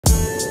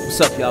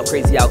What's up, y'all?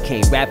 Crazy Out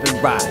Kane, Rap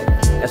and Ride.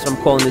 That's what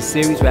I'm calling this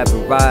series, Rap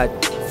and Ride.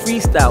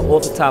 Freestyle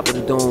off the top of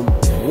the dome.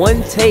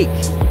 One take.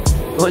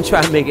 Gonna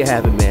try and make it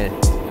happen, man.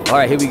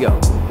 Alright, here we go.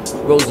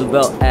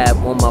 Roosevelt Ave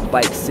on my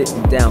bike,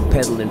 sitting down,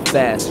 pedaling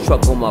fast.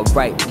 Truck on my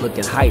right,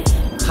 looking hype,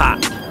 hot.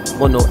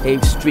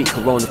 108th Street,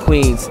 Corona,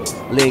 Queens.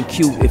 Lane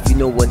Q, if you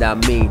know what I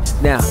mean.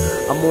 Now,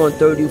 I'm on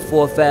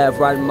 34th Ave,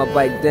 riding my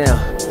bike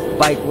down.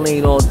 Bike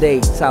lane all day,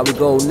 that's how we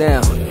go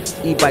now.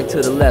 E-bike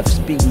to the left,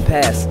 speeding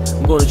past.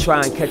 I'm gonna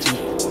try and catch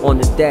him on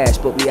the dash,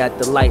 but we at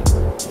the light,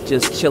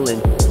 just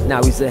chilling.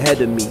 Now he's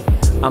ahead of me.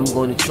 I'm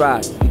gonna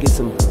try to get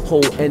some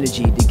whole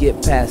energy to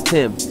get past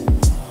him.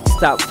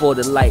 Stop for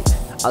the light,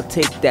 I'll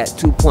take that,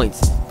 2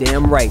 points.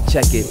 Damn right,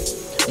 check it.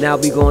 Now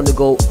we gonna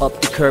go up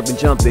the curb and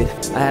jump it.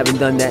 I haven't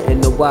done that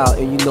in a while,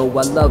 and you know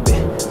I love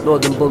it.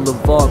 Northern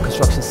Boulevard,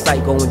 construction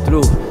site going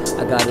through.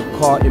 I got a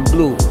car in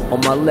blue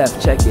on my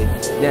left, check it.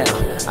 Now,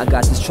 I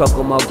got this truck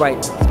on my right.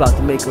 It's about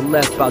to make a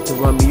left, about to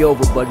run me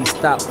over, but he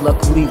stopped,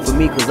 luckily for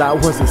me, cause I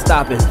wasn't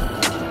stopping.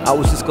 I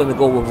was just gonna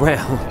go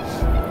around.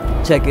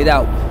 Check it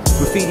out.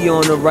 Graffiti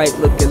on the right,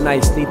 looking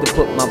nice. Need to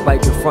put my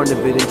bike in front of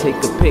it and take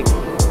a pic.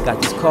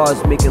 Got these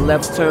cars making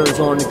left turns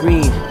on the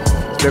green.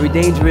 It's very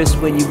dangerous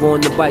when you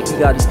on the bike, you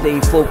gotta stay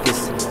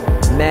focused.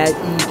 Mad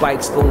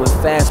e-bikes going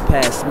fast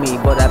past me,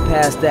 but I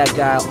passed that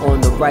guy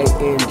on the right,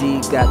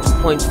 indeed. Got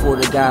 2 points for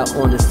the guy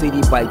on the city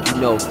bike, you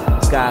know.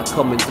 This guy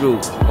coming through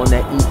on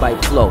that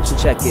e-bike flow, so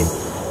check it.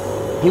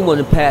 He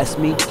wanna pass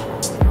me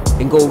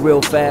and go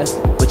real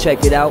fast, but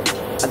check it out.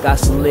 I got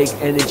some leg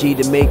energy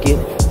to make it.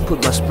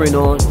 Put my sprint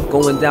on,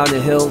 going down the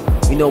hill.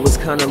 You know it's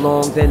kinda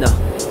long, then a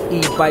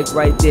e-bike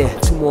right there.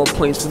 2 more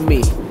points for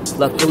me.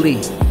 Luckily,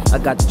 I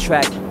got the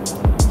track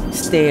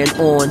stand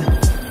on,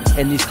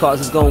 and these cars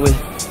is going,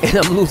 and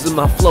I'm losing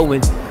my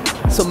flowing.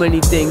 So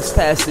many things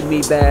passing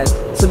me bad,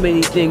 so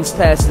many things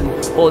passing.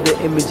 All the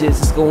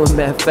images is going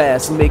mad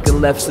fast. I'm making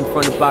lefts in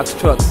front of box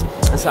trucks.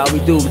 That's how we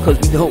do, because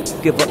we don't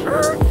give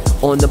a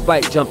on the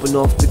bike, jumping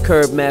off the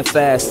curb mad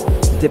fast,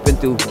 dipping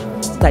through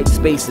tight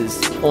spaces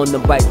on the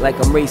bike like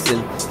I'm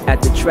racing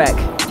at the track.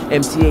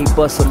 MTA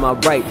bus on my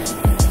right,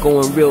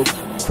 going real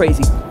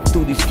crazy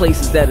through these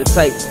places that are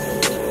tight,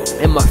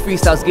 and my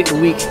freestyle's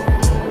getting weak.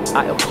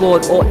 I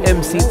applaud all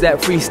MCs that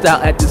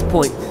freestyle at this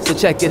point, so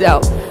check it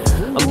out.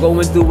 I'm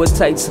going through a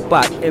tight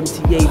spot,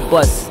 MTA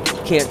bus,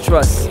 can't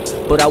trust,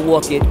 but I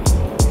walk it,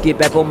 get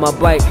back on my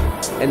bike,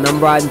 and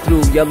I'm riding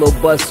through yellow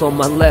bus on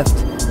my left.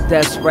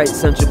 That's right,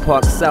 Central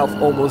Park South,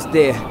 almost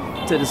there,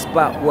 to the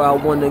spot where I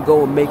wanna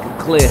go and make it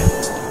clear.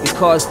 These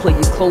cars play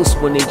you close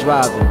when they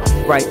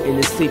driving, right in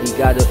the city,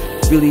 gotta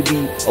really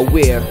be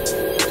aware.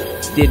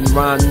 Didn't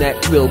rhyme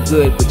that real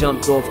good, but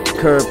jumped off the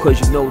curb, cause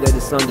you know that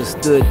it's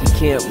understood. You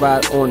can't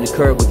ride on the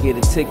curb or get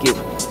a ticket,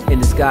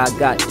 and this guy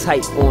got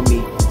tight on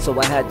me, so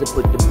I had to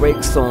put the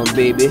brakes on,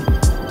 baby.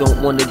 Don't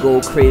wanna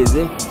go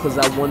crazy, cause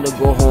I wanna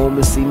go home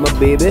and see my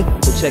baby,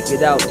 so check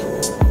it out.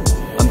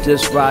 I'm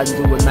just riding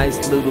through a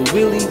nice little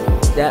wheelie.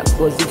 That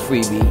was a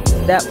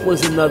freebie. That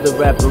was another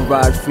Rap and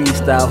Ride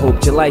freestyle,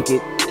 hope you like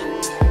it.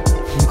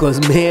 Because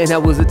man,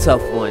 that was a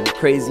tough one.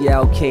 Crazy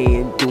Out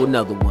Kane, do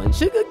another one.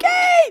 Sugar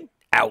cane!